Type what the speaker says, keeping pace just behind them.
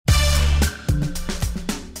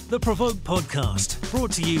The PRovoke Podcast,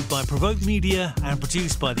 brought to you by PRovoke Media and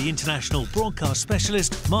produced by the international broadcast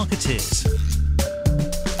specialist Marketeers.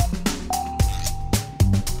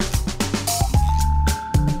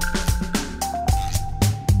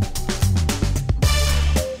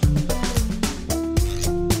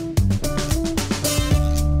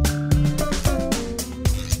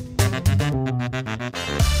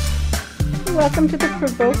 Welcome to the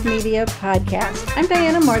PRovoke Media podcast. I'm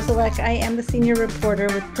Diana Marzalek. I am the senior reporter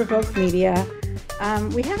with PRovoke Media.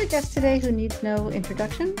 We have a guest today who needs no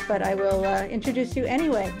introduction, but I will introduce you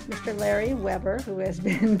anyway. Mr. Larry Weber, who has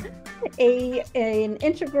been an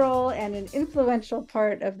integral and an influential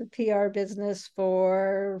part of the PR business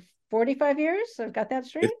for 45 years. I've got that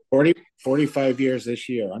straight? It's 45 years this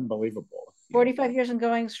year. Unbelievable. 45 years and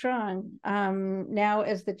going strong. Now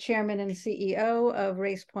as the chairman and CEO of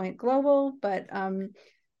Racepoint Global, but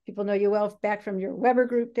people know you well back from your Weber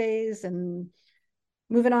Group days and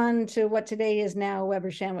moving on to what today is now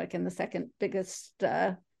Weber Shandwick and the second biggest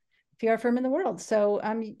PR firm in the world. So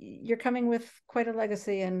you're coming with quite a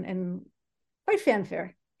legacy and quite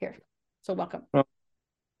fanfare here. So welcome. Well,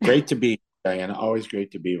 great to be, Diana. Always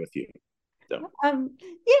great to be with you. So. Yeah,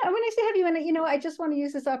 when I say have you, and I just want to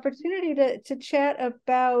use this opportunity to chat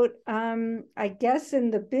about, I guess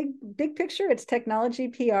in the big picture, it's technology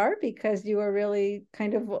PR, because you are really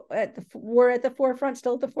kind of we're at the forefront,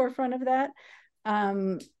 still at the forefront of that,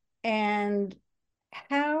 and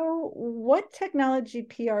what technology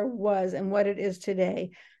PR was and what it is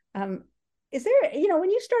today. Is there,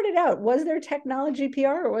 when you started out, was there technology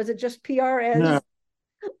PR or was it just PR as? No.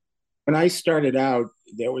 When I started out,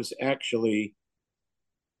 there was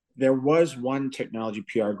one technology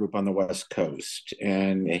PR group on the West Coast,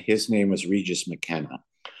 and his name was Regis McKenna.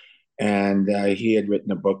 And he had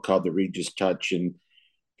written a book called The Regis Touch, and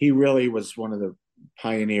he really was one of the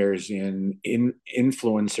pioneers in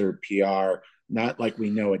influencer PR, not like we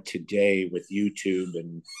know it today with YouTube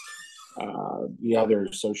and the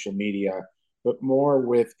other social media, but more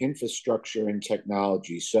with infrastructure and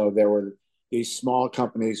technology. So there were these small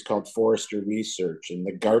companies called Forrester Research and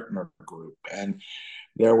the Gartner Group. And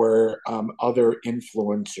there were other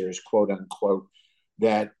influencers, quote unquote,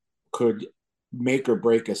 that could make or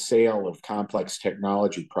break a sale of complex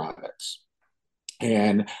technology products.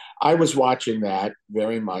 And I was watching that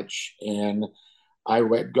very much. And I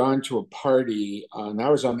had gone to a party, and I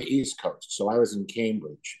was on the East Coast. So I was in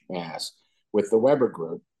Cambridge, Mass, with the Weber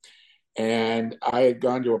Group. And I had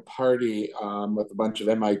gone to a party with a bunch of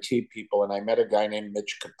MIT people, and I met a guy named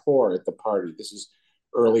Mitch Kapoor at the party. This is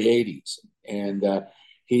early 80s. And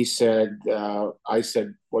he said, I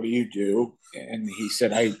said, what do you do? And he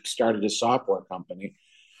said, I started a software company.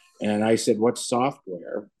 And I said, what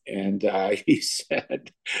software? And he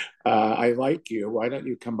said, I like you. Why don't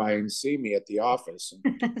you come by and see me at the office?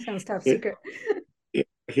 Sounds top secret.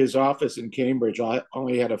 His office in Cambridge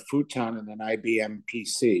only had a futon and an IBM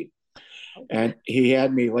PC. And he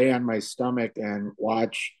had me lay on my stomach and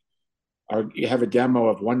watch, or you have a demo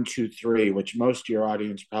of 1, 2, 3, which most of your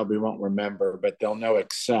audience probably won't remember, but they'll know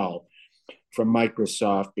Excel from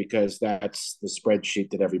Microsoft because that's the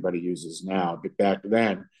spreadsheet that everybody uses now. But back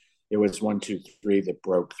then, it was 1, 2, 3 that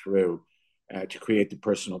broke through to create the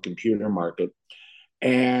personal computer market.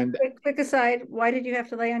 And quick aside, why did you have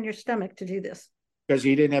to lay on your stomach to do this? Because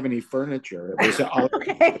he didn't have any furniture. It was all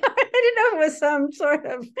okay. I didn't know it was some sort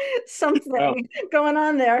of something going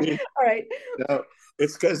on there. All right. No,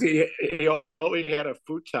 it's because he only had a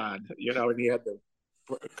futon, and he had the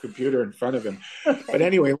computer in front of him. Okay. But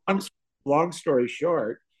anyway, long story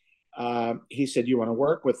short, he said, you want to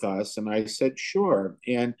work with us? And I said, sure.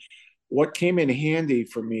 And what came in handy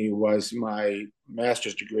for me was my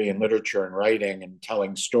master's degree in literature and writing and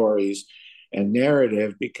telling stories and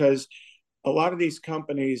narrative, because a lot of these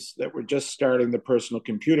companies that were just starting the personal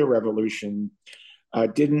computer revolution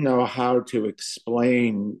didn't know how to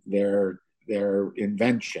explain their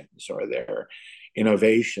inventions or their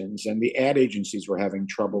innovations. And the ad agencies were having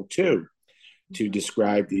trouble too to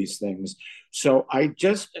describe these things. So I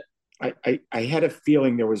had a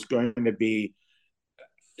feeling there was going to be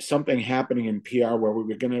something happening in PR where we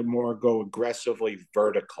were going to more go aggressively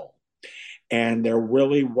vertical. And there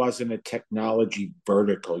really wasn't a technology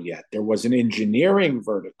vertical yet. There was an engineering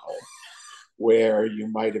vertical where you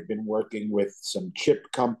might have been working with some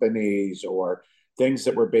chip companies or things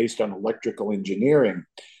that were based on electrical engineering,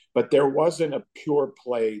 but there wasn't a pure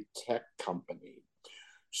play tech company.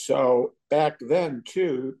 So back then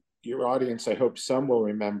too, your audience, I hope some will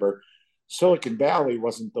remember, Silicon Valley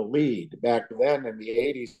wasn't the lead. Back then in the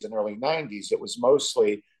 80s and early 90s, it was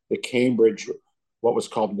mostly the Cambridge, what was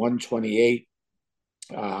called 128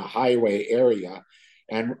 highway area.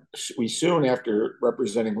 And we soon, after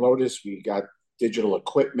representing Lotus, we got digital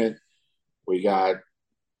equipment. We got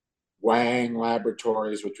Wang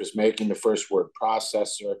Laboratories, which was making the first word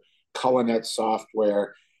processor, Culinet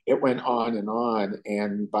software. It went on and on.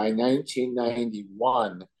 And by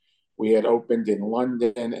 1991, we had opened in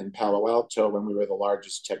London and Palo Alto when we were the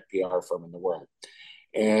largest tech PR firm in the world.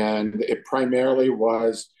 And it primarily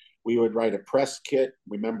was, we would write a press kit.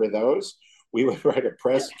 Remember those? We would write a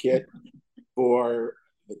press kit for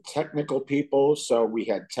the technical people. So we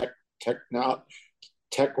had tech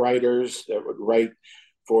writers that would write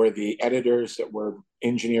for the editors that were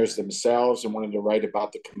engineers themselves and wanted to write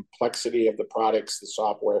about the complexity of the products, the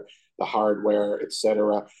software, the hardware, et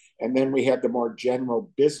cetera. And then we had the more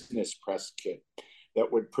general business press kit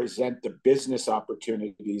that would present the business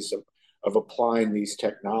opportunities of applying these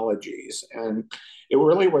technologies. And it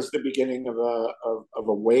really was the beginning of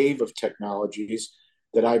a wave of technologies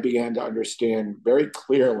that I began to understand very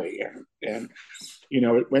clearly. And you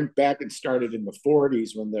know, it went back and started in the 40s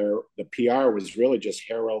when the PR was really just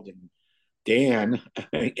Harold and Dan.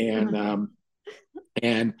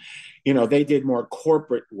 And you know, they did more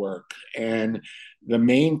corporate work. And the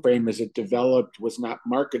mainframe as it developed was not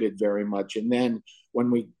marketed very much. And then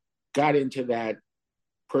when we got into that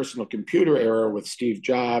personal computer era with Steve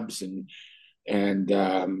Jobs and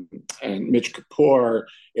Mitch Kapoor,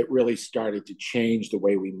 it really started to change the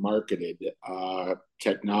way we marketed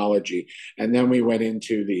technology. And then we went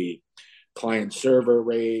into the client server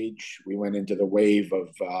rage. We went into the wave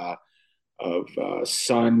of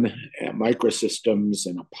Sun microsystems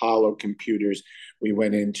and Apollo computers. We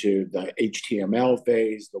went into the HTML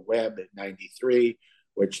phase, the web at 93,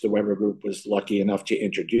 which the Weber Group was lucky enough to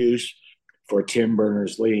introduce for Tim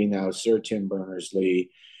Berners-Lee, now Sir Tim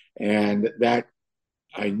Berners-Lee. And that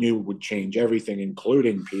I knew would change everything,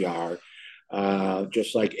 including PR,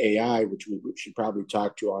 just like AI, which we should probably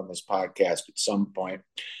talk to on this podcast at some point,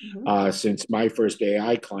 since my first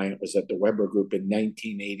AI client was at the Weber Group in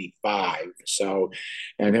 1985. So,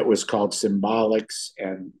 and it was called Symbolics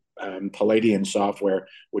and Palladium Software,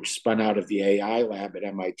 which spun out of the AI lab at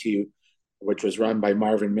MIT, which was run by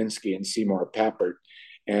Marvin Minsky and Seymour Papert.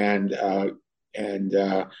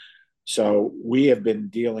 So we have been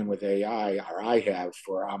dealing with AI, or I have,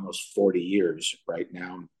 for almost 40 years right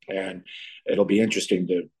now. And it'll be interesting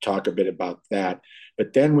to talk a bit about that.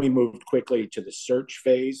 But then we moved quickly to the search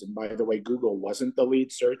phase. And by the way, Google wasn't the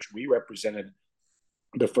lead search. We represented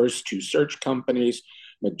the first two search companies,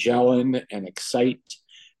 Magellan and Excite.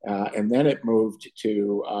 And then it moved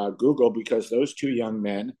to Google because those two young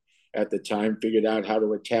men at the time figured out how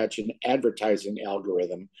to attach an advertising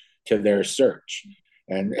algorithm to their search.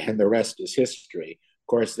 And the rest is history. Of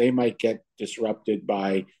course, they might get disrupted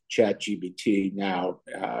by ChatGPT now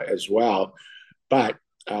as well, but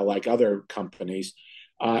like other companies.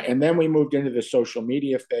 And then we moved into the social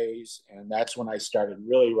media phase, and that's when I started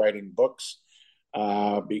really writing books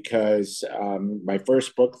because my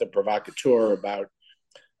first book, The Provocateur, about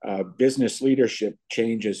business leadership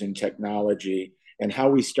changes in technology and how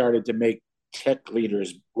we started to make tech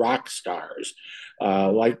leaders rock stars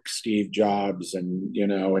like Steve Jobs and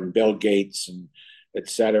and Bill Gates and et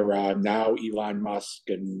cetera. Now Elon Musk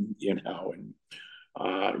and you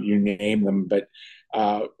name them, but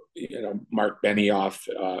Mark Benioff,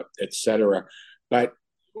 et cetera. But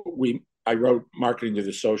I wrote Marketing to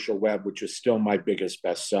the Social Web, which is still my biggest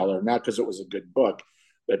bestseller, not because it was a good book,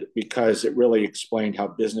 but because it really explained how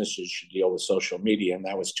businesses should deal with social media, and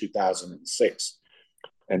that was 2006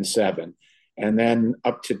 and 7. And then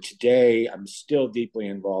up to today, I'm still deeply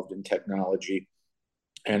involved in technology,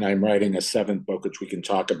 and I'm writing a 7th book, which we can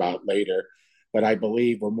talk about later. But I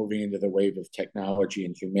believe we're moving into the wave of technology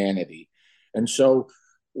and humanity. And so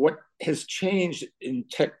what has changed in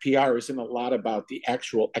tech PR isn't a lot about the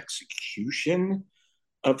actual execution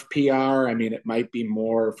of PR. I mean, it might be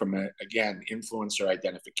more from, again, influencer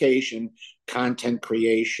identification, content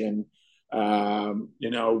creation,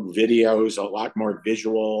 videos, a lot more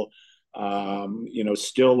visual,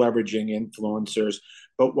 still leveraging influencers.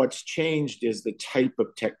 But what's changed is the type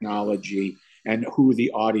of technology and who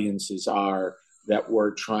the audiences are that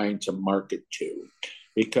we're trying to market to.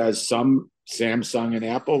 Because some Samsung and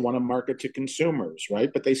Apple want to market to consumers,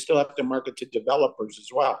 right? But they still have to market to developers as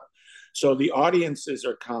well. So the audiences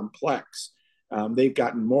are complex. They've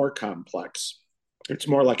gotten more complex. It's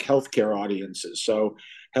more like healthcare audiences. So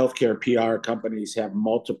healthcare PR companies have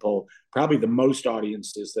multiple, probably the most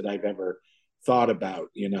audiences that I've ever thought about.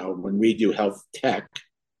 When we do health tech,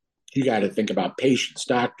 you got to think about patients,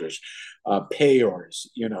 doctors, payors,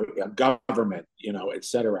 government, et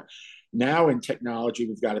cetera. Now in technology,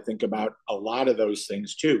 we've got to think about a lot of those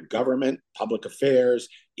things too: government, public affairs,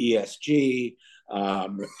 ESG.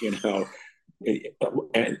 You know,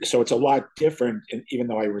 and so it's a lot different. And even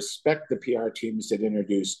though I respect the PR teams that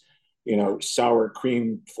introduce, you know, sour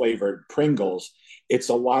cream flavored Pringles, it's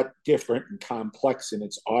a lot different and complex in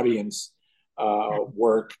its audience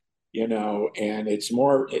work, you know, and it's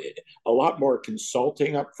more, a lot more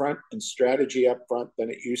consulting up front and strategy up front than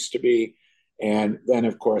it used to be. And then,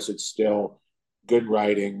 of course, it's still good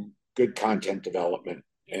writing, good content development.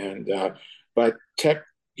 And, but tech,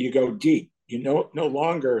 you go deep. You know, no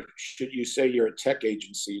longer should you say you're a tech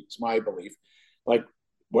agency. It's my belief. Like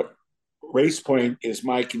what Racepoint is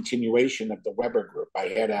my continuation of the Weber Group. I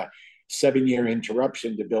had a 7-year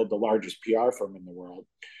interruption to build the largest PR firm in the world.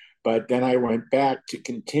 But then I went back to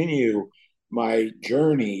continue my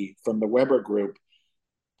journey from the Weber Group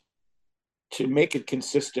to make it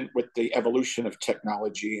consistent with the evolution of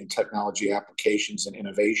technology and technology applications and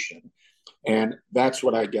innovation. And that's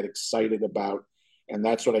what I get excited about. And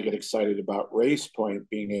that's what I get excited about Racepoint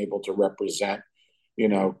being able to represent, you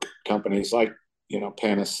know, companies like, you know,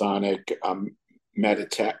 Panasonic,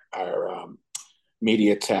 Meditech, or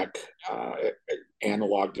MediaTek,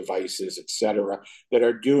 Analog Devices, et cetera, that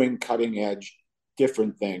are doing cutting edge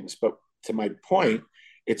different things. But to my point,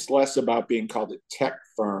 it's less about being called a tech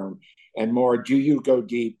firm and more, do you go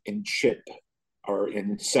deep in chip or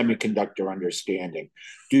in semiconductor understanding?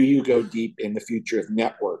 Do you go deep in the future of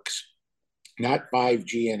networks? Not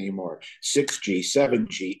 5G anymore, 6G,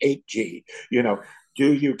 7G, 8G, you know,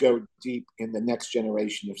 do you go deep in the next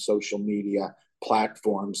generation of social media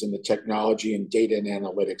platforms and the technology and data and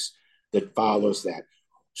analytics that follows that?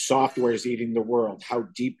 Software is eating the world. How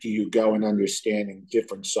deep do you go in understanding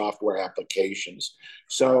different software applications?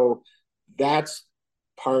 So that's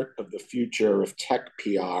part of the future of tech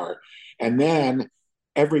PR. And then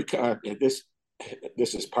this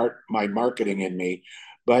is part my marketing in me,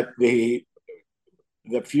 but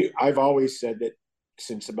I've always said that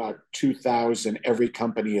since about 2000, every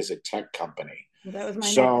company is a tech company. Well, that was my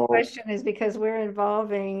next question, is because we're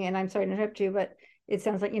involving, and I'm sorry to interrupt you, but it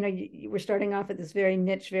sounds like, you know, we're starting off at this very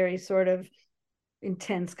niche, very sort of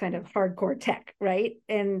intense kind of hardcore tech, right?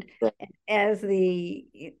 And right. As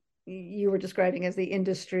you were describing, as the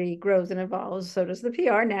industry grows and evolves, so does the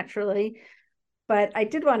PR naturally. But I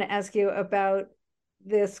did want to ask you about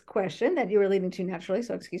this question that you were leading to naturally,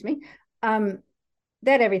 so excuse me.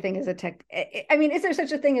 That everything is a tech. I mean, is there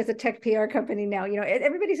such a thing as a tech PR company now? You know,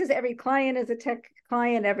 everybody says every client is a tech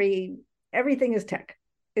client, everything is tech.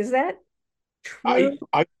 Is that true?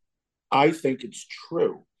 I think it's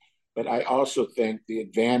true, but I also think the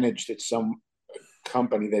advantage that some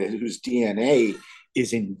company whose DNA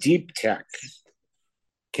is in deep tech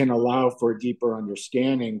can allow for a deeper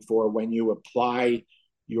understanding for when you apply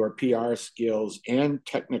your PR skills and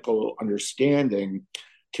technical understanding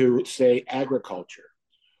to, say, agriculture,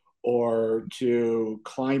 or to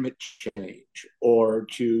climate change, or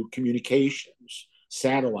to communications,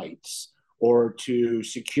 satellites, or to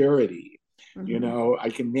security. Mm-hmm. You know,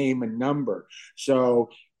 I can name a number. So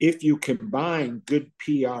if you combine good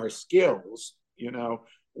PR skills, you know,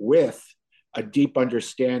 with a deep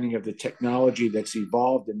understanding of the technology that's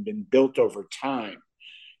evolved and been built over time,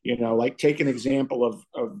 you know, like take an example of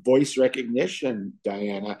voice recognition,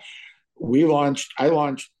 Diana. I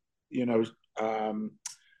launched, you know,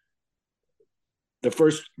 the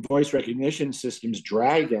first voice recognition systems,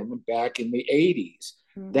 Dragon, back in the 80s.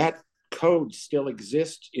 Mm-hmm. That code still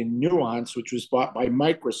exists in Nuance, which was bought by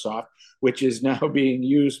Microsoft, which is now being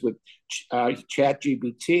used with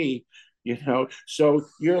ChatGPT, you know. So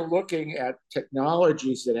you're looking at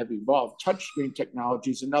technologies that have evolved. Touchscreen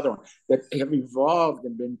technology is another one that have evolved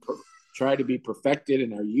and been tried to be perfected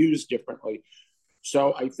and are used differently.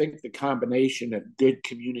 So I think the combination of good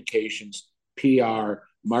communications, PR,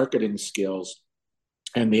 marketing skills,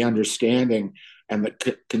 and the understanding and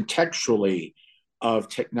the contextually of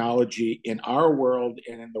technology in our world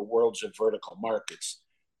and in the worlds of vertical markets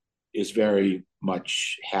is very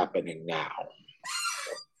much happening now.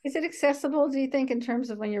 Is it accessible, do you think, in terms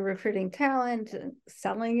of when you're recruiting talent and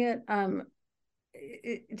selling it?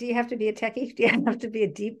 Do you have to be a techie? Do you have to be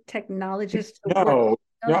a deep technologist?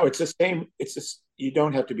 No, it's the same. You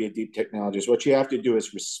don't have to be a deep technologist. What you have to do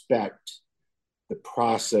is respect the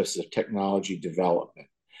process of technology development.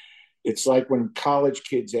 It's like when college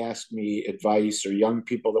kids ask me advice, or young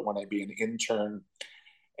people that want to be an intern,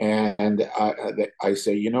 and I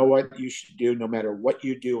say, you know what you should do no matter what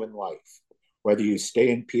you do in life, whether you stay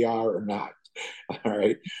in PR or not, all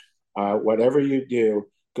right? Whatever you do,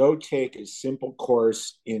 go take a simple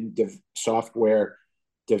course in software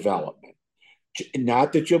development.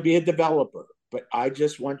 Not that you'll be a developer, but I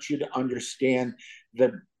just want you to understand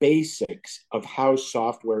the basics of how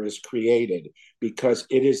software is created, because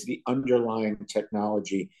it is the underlying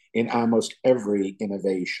technology in almost every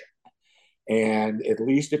innovation. And at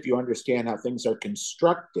least if you understand how things are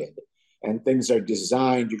constructed and things are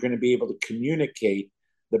designed, you're going to be able to communicate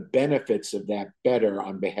the benefits of that better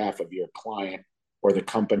on behalf of your client or the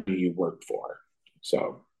company you work for.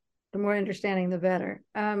 So the more understanding, the better.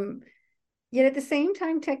 Yet at the same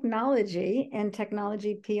time, technology and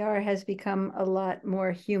technology PR has become a lot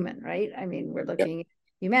more human, right? I mean, we're looking at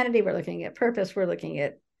humanity, we're looking at purpose, we're looking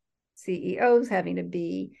at CEOs having to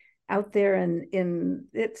be out there and in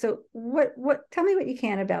it. So tell me what you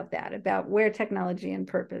can about that, about where technology and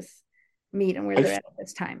purpose meet and where they're at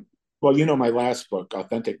this time. Well, you know, my last book,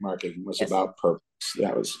 Authentic Marketing, was about purpose.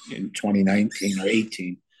 That was in 2019 or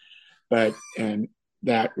 18. And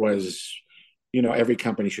that was, you know, every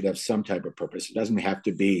company should have some type of purpose. It doesn't have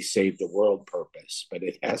to be save the world purpose, but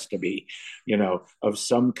it has to be, you know, of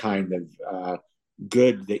some kind of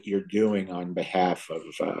good that you're doing on behalf of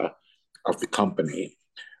the company.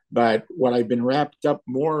 But what I've been wrapped up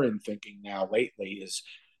more in thinking now lately is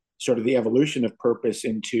sort of the evolution of purpose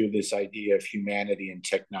into this idea of humanity and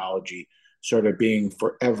technology sort of being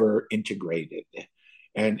forever integrated.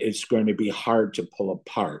 And it's going to be hard to pull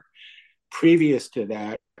apart. Previous to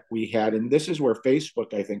that, we had, and this is where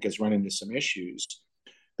Facebook, I think, has run into some issues,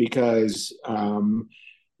 because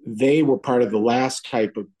they were part of the last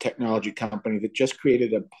type of technology company that just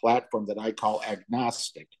created a platform that I call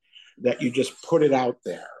agnostic, that you just put it out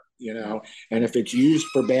there, you know, and if it's used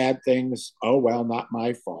for bad things, oh, well, not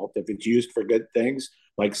my fault. If it's used for good things,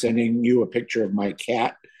 like sending you a picture of my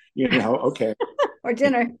cat, you know, okay. Or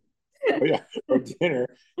dinner. Yeah, or dinner,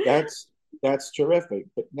 that's terrific.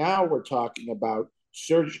 But now we're talking about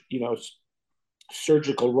surgical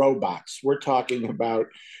robots. We're talking about,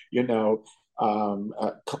 you know,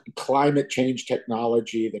 climate change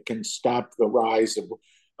technology that can stop the rise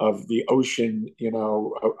of the ocean, you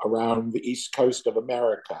know, around the east coast of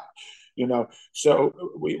America. You know, so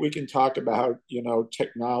we can talk about, you know,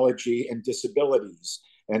 technology and disabilities,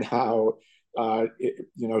 and how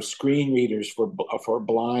you know, screen readers for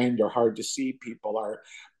blind or hard to see people are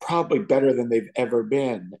probably better than they've ever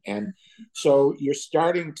been. And so you're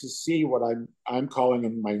starting to see what I'm calling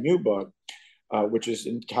in my new book, which is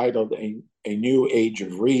entitled A New Age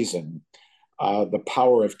of Reason, The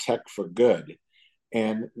Power of Tech for Good.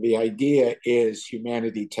 And the idea is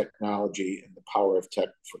humanity, technology, and the power of tech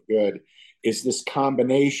for good is this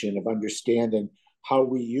combination of understanding how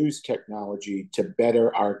we use technology to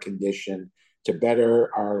better our condition, to better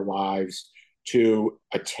our lives, to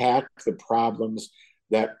attack the problems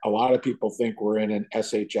that a lot of people think we're in an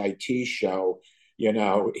SHIT show, you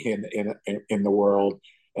know, in the world.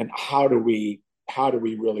 And how do we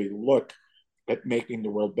really look at making the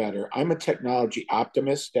world better? I'm a technology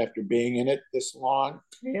optimist after being in it this long,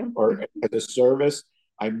 or as a service.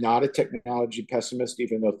 I'm not a technology pessimist,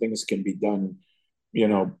 even though things can be done, you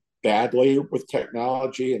know, badly with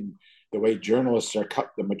technology. And the way journalists are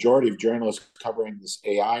the majority of journalists covering this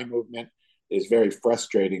AI movement is very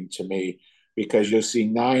frustrating to me, because you'll see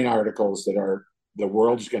 9 articles that are the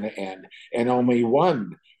world's going to end, and only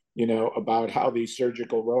one, you know, about how these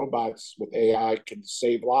surgical robots with AI can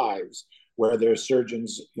save lives, where there's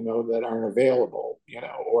surgeons, you know, that aren't available, you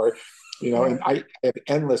know, or, you know, and I have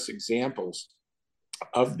endless examples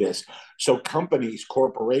of this. So companies,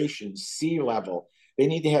 corporations, C-level, they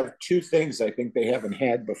need to have 2 things I think they haven't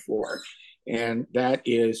had before. And that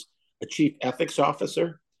is a chief ethics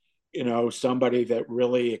officer, you know, somebody that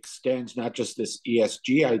really extends not just this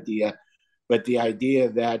ESG idea, but the idea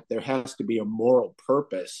that there has to be a moral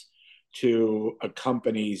purpose to a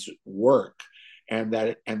company's work, and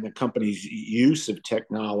that the company's use of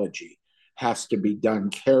technology has to be done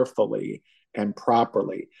carefully and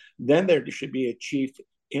properly. Then there should be a chief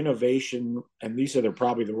innovation, and these are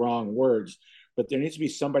probably the wrong words, but there needs to be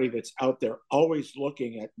somebody that's out there always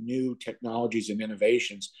looking at new technologies and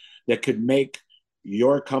innovations that could make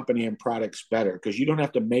your company and products better, because you don't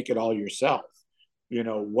have to make it all yourself. You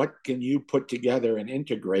know, what can you put together and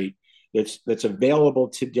integrate that's available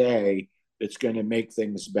today that's going to make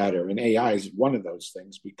things better? And AI is one of those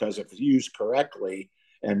things, because if used correctly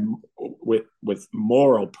and with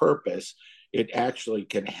moral purpose, it actually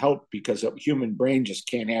can help, because a human brain just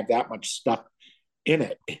can't have that much stuff in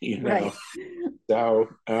it, you know. Right. So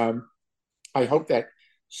I hope that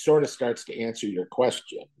sort of starts to answer your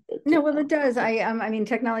question. But, no, well, it does. I mean,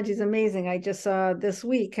 technology is amazing. I just saw this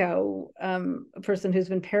week how a person who's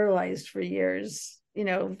been paralyzed for years, you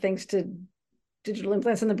know, thanks to digital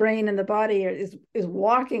implants in the brain and the body is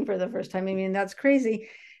walking for the first time. I mean, that's crazy.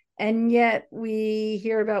 And yet we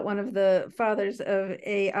hear about one of the fathers of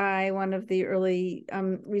AI, one of the early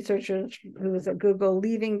researchers who was at Google,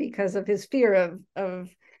 leaving because of his fear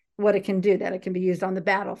of what it can do, that it can be used on the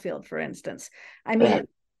battlefield, for instance. I mean,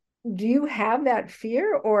 do you have that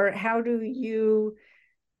fear, or how do you,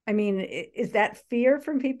 I mean, is that fear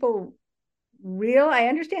from people real? I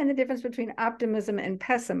understand the difference between optimism and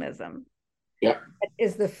pessimism. Yeah.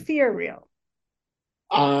 Is the fear real?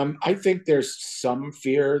 I think there's some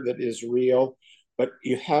fear that is real, but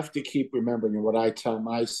you have to keep remembering, what I tell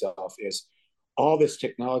myself is all this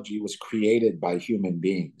technology was created by human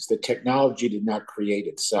beings. The technology did not create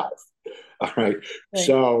itself. All right.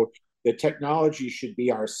 So the technology should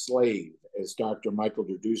be our slave, as Dr. Michael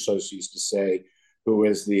Durdousos used to say, who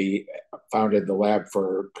is founded the lab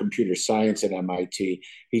for computer science at MIT.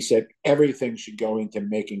 He said everything should go into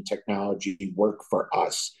making technology work for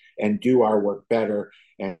us and do our work better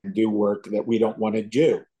and do work that we don't want to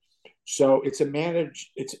do. So it's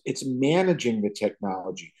managing the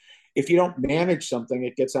technology. If you don't manage something,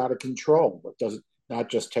 it gets out of control. But doesn't, not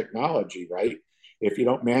just technology, right? If you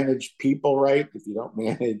don't manage people right, if you don't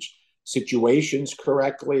manage situations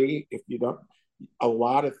correctly, if you don't, a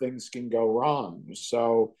lot of things can go wrong.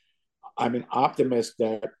 So I'm an optimist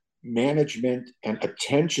that management and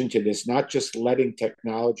attention to this, not just letting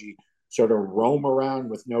technology sort of roam around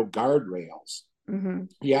with no guardrails. Mm-hmm.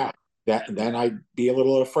 Yeah, then I'd be a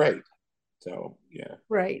little afraid. So yeah,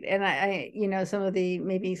 right. And I you know, some of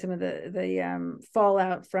the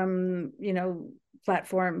fallout from, you know,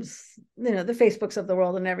 platforms, you know, the Facebooks of the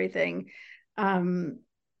world and everything,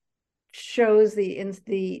 shows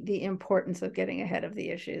the importance of getting ahead of the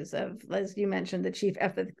issues of, as you mentioned, the chief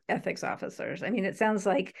ethics officers. I mean, it sounds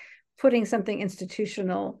like putting something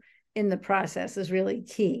institutional in the process is really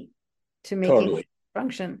key to making it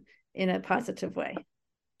function in a positive way.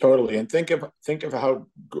 Totally. And think of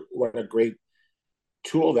what a great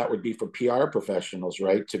tool that would be for PR professionals,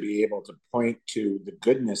 right? To be able to point to the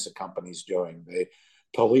goodness a company's doing, the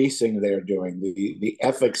policing they're doing, the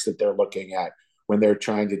ethics that they're looking at when they're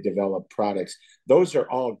trying to develop products. Those are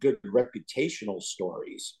all good reputational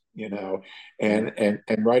stories, you know, and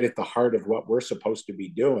right at the heart of what we're supposed to be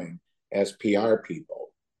doing as PR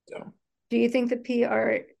people. So, do you think the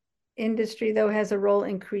PR industry, though, has a role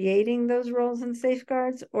in creating those roles and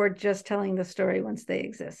safeguards, or just telling the story once they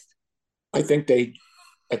exist? I think they,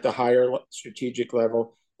 at the higher strategic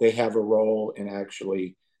level, they have a role in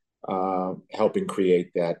actually helping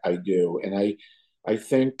create that. I do. And I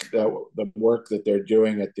think that the work that they're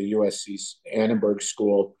doing at the USC Annenberg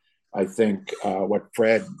School, I think what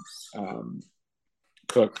Fred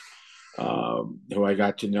Cook, who I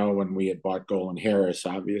got to know when we had bought Golan Harris,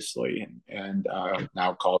 obviously, and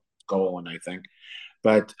now called Golan, I think.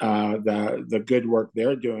 But the good work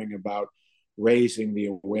they're doing about raising the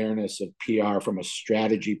awareness of PR from a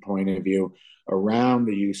strategy point of view around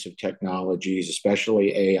the use of technologies,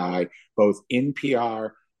 especially AI, both in PR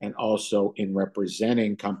and also in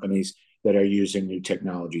representing companies that are using new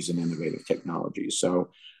technologies and innovative technologies.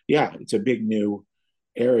 So, yeah, it's a big new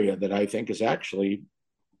area that I think is actually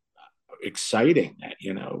exciting.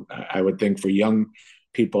 You know, I would think for young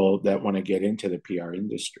people that want to get into the PR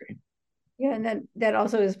industry. Yeah, and that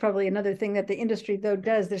also is probably another thing that the industry, though,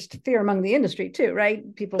 does. There's fear among the industry too,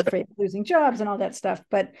 right? People afraid of losing jobs and all that stuff.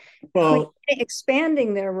 But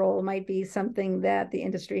expanding their role might be something that the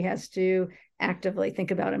industry has to actively think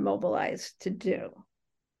about and mobilize to do.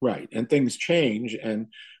 Right, and things change,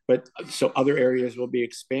 but so other areas will be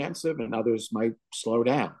expansive and others might slow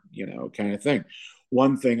down, you know, kind of thing.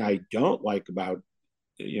 One thing I don't like about,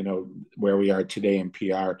 you know, where we are today in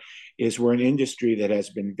PR is we're an industry that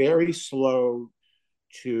has been very slow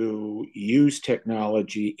to use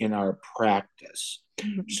technology in our practice.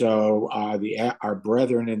 Mm-hmm. So our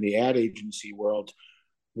brethren in the ad agency world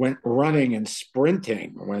went running and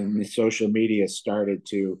sprinting when the social media started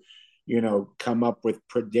to, you know, come up with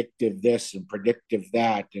predictive this and predictive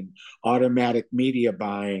that and automatic media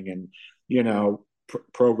buying and, you know,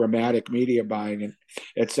 programmatic media buying and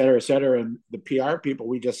et cetera, et cetera. And the PR people,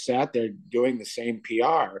 we just sat there doing the same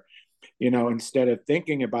PR, you know, instead of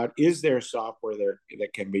thinking about, is there software there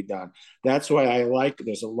that can be done? That's why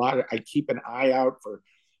there's a lot of, I keep an eye out for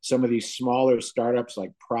some of these smaller startups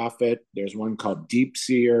like Profit. There's one called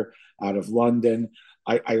DeepSeer out of London.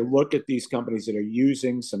 I look at these companies that are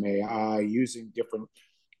using some AI, using different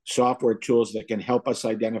software tools that can help us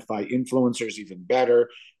identify influencers even better,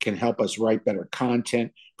 can help us write better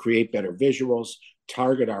content, create better visuals,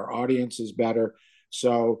 target our audiences better.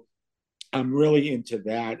 So I'm really into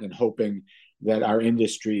that and hoping that our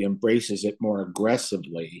industry embraces it more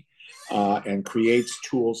aggressively and creates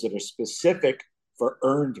tools that are specific for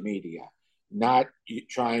earned media, not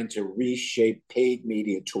trying to reshape paid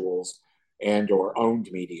media tools and or owned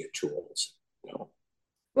media tools. You know?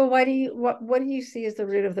 Well, what do you see as the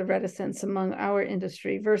root of the reticence among our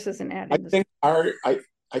industry versus an ad industry?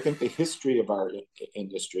 I think the history of our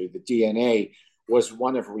industry, the DNA, was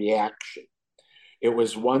one of reaction. It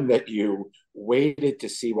was one that you waited to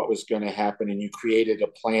see what was going to happen and you created a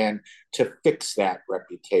plan to fix that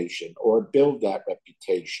reputation or build that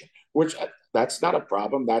reputation, which that's not a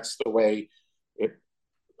problem. That's the way it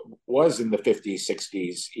was in the 50s,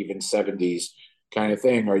 60s, even 70s kind of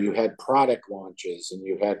thing. Or you had product launches and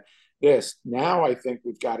you had this. Now I think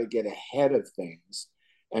we've got to get ahead of things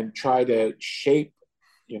and try to shape,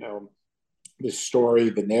 you know, the story,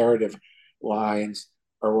 the narrative lines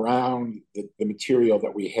around the material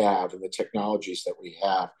that we have and the technologies that we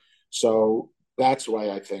have. So that's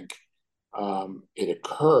why I think it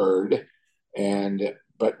occurred. And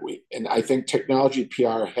I think technology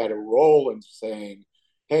PR had a role in saying,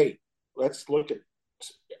 hey, let's look at,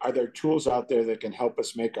 are there tools out there that can help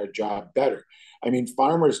us make our job better? I mean,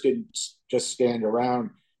 farmers didn't just stand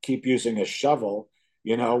around, keep using a shovel,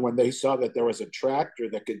 you know, when they saw that there was a tractor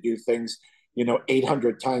that could do things, you know,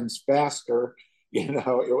 800 times faster, you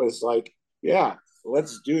know, it was like, yeah,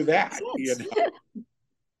 let's do that, you know.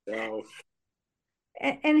 So,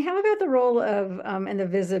 and how about the role of and the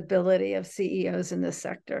visibility of CEOs in this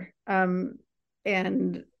sector, and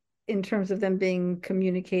in terms of them being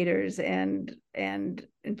communicators and in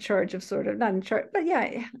charge of sort of, not in charge, but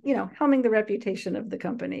yeah, you know, helming the reputation of the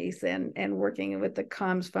companies and working with the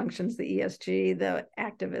comms functions, the ESG, the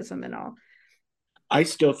activism and all? I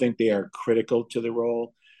still think they are critical to the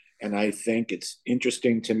role. And I think it's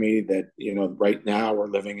interesting to me that, you know, right now we're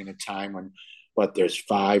living in a time when there's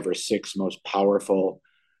 5 or 6 most powerful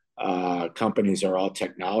companies are all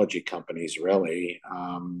technology companies, really.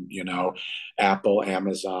 You know, Apple,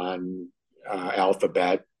 Amazon,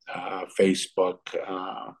 Alphabet, Facebook,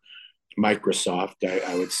 Microsoft,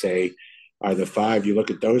 I would say, are the 5. You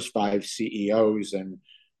look at those 5 CEOs, and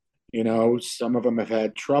you know, some of them have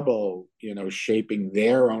had trouble, you know, shaping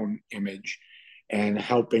their own image and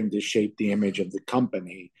helping to shape the image of the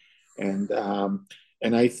company. And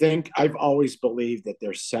I think I've always believed that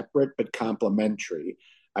they're separate but complementary.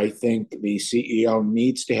 I think the CEO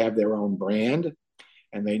needs to have their own brand,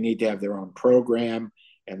 and they need to have their own program,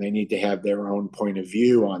 and they need to have their own point of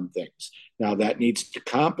view on things. Now, that needs to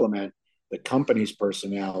complement the company's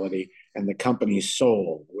personality and the company's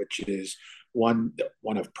soul, which is one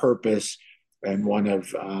of purpose and one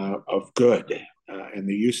of good, and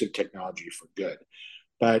the use of technology for good.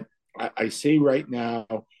 But I see right now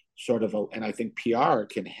sort of, and I think PR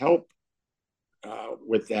can help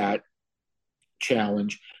with that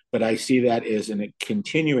challenge, but I see that as a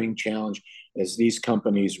continuing challenge as these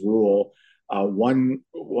companies rule. One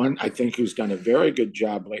I think who's done a very good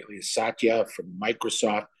job lately is Satya from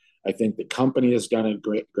Microsoft. I think the company has done a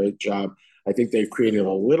great job. I think they've created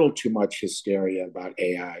a little too much hysteria about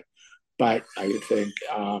AI, but I think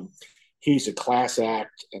he's a class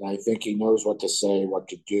act, and I think he knows what to say, what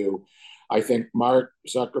to do. I think Mark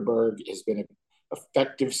Zuckerberg has been an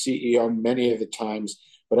effective CEO many of the times,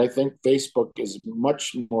 but I think Facebook is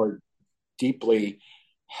much more deeply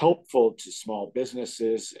helpful to small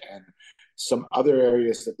businesses and some other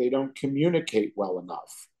areas that they don't communicate well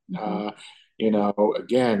enough. Mm-hmm. You know,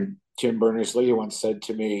 again, Tim Berners-Lee once said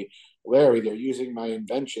to me, Larry, they're using my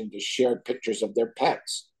invention to share pictures of their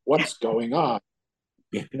pets. What's going on?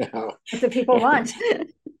 You know, that's what people want.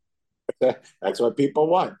 That's what people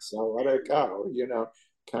want. So let it go, you know,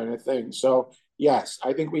 kind of thing. So yes,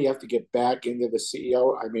 I think we have to get back into the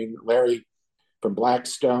CEO. I mean, Larry from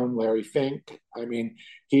Blackstone, Larry Fink. I mean,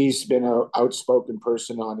 he's been an outspoken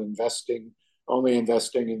person on only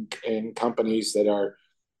investing in companies that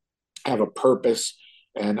have a purpose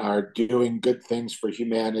and are doing good things for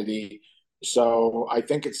humanity. So I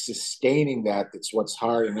think it's sustaining that's what's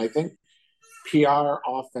hard. And I think PR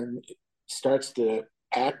often starts to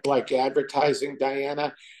act like advertising,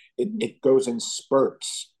 Diana. It goes in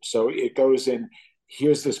spurts. So it goes in,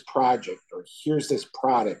 here's this project, or here's this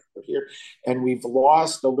product, or here. And we've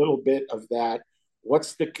lost a little bit of that.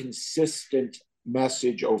 What's the consistent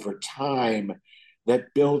message over time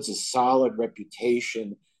that builds a solid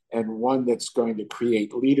reputation and one that's going to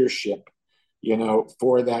create leadership, you know,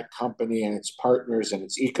 for that company and its partners and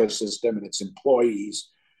its ecosystem and its employees,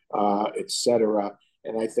 et cetera.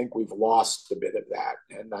 And I think we've lost a bit of that.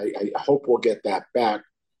 And I hope we'll get that back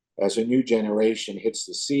as a new generation hits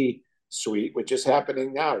the C-suite, which is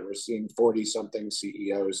happening now. We're seeing 40-something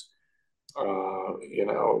CEOs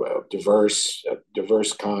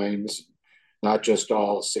diverse kinds, not just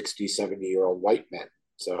all 60, 70-year-old white men.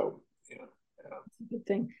 So, Good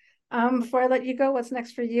thing. Before I let you go, what's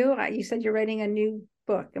next for you? You said you're writing a new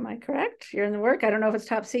book. Am I correct? You're in the work. I don't know if it's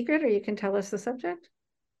top secret or you can tell us the subject.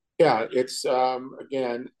 Yeah, it's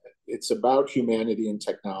again, it's about humanity and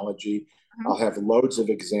technology. I'll have loads of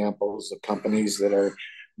examples of companies that are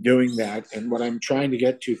doing that. And what I'm trying to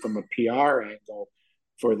get to from a PR angle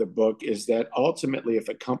for the book is that ultimately, if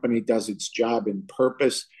a company does its job in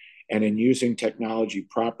purpose and in using technology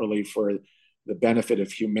properly for the benefit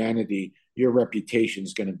of humanity, your reputation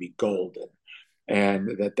is going to be golden.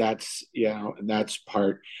 And that's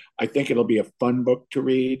part. I think it'll be a fun book to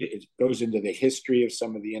read. It goes into the history of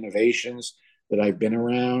some of the innovations that I've been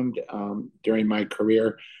around during my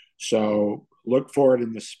career. So look for it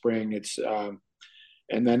in the spring.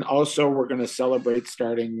 And then also we're going to celebrate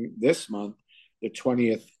starting this month the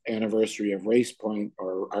 20th anniversary of Racepoint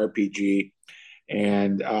or RPG,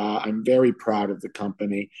 and I'm very proud of the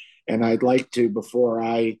company. And I'd like to, before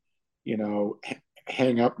I,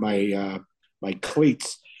 hang up my my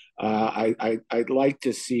cleats, I'd like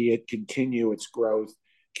to see it continue its growth,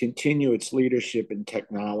 continue its leadership in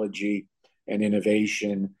technology and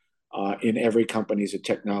innovation. In every company is a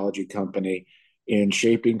technology company, in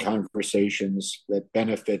shaping conversations that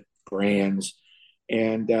benefit brands,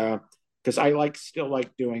 and because I still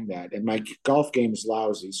like doing that. And my golf game is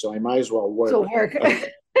lousy, so I might as well work. So work.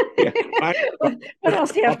 What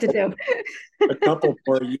else do you have to do? A couple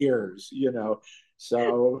more years,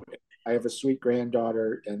 So I have a sweet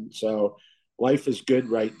granddaughter, and so life is good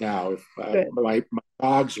right now. If my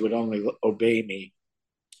dogs would only obey me,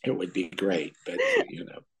 it would be great. But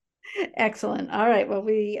Excellent. All right. Well,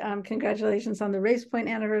 we congratulations on the Racepoint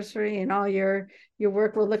anniversary and all your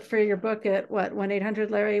work. We'll look for your book at what,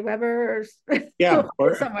 1-800-Larry-Weber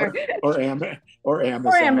or somewhere or Amazon. Or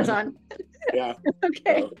Amazon. Yeah.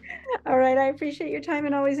 Okay. All right. I appreciate your time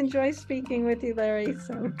and always enjoy speaking with you, Larry.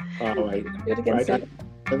 So do it again right. soon.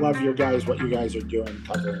 I love what you guys are doing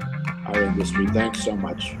covering our industry. Thanks so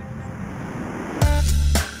much.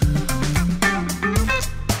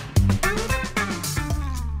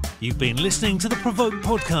 You've been listening to the PRovoke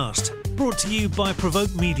podcast, brought to you by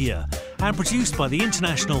PRovoke Media and produced by the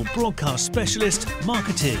international broadcast specialist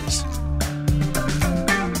Marketeers.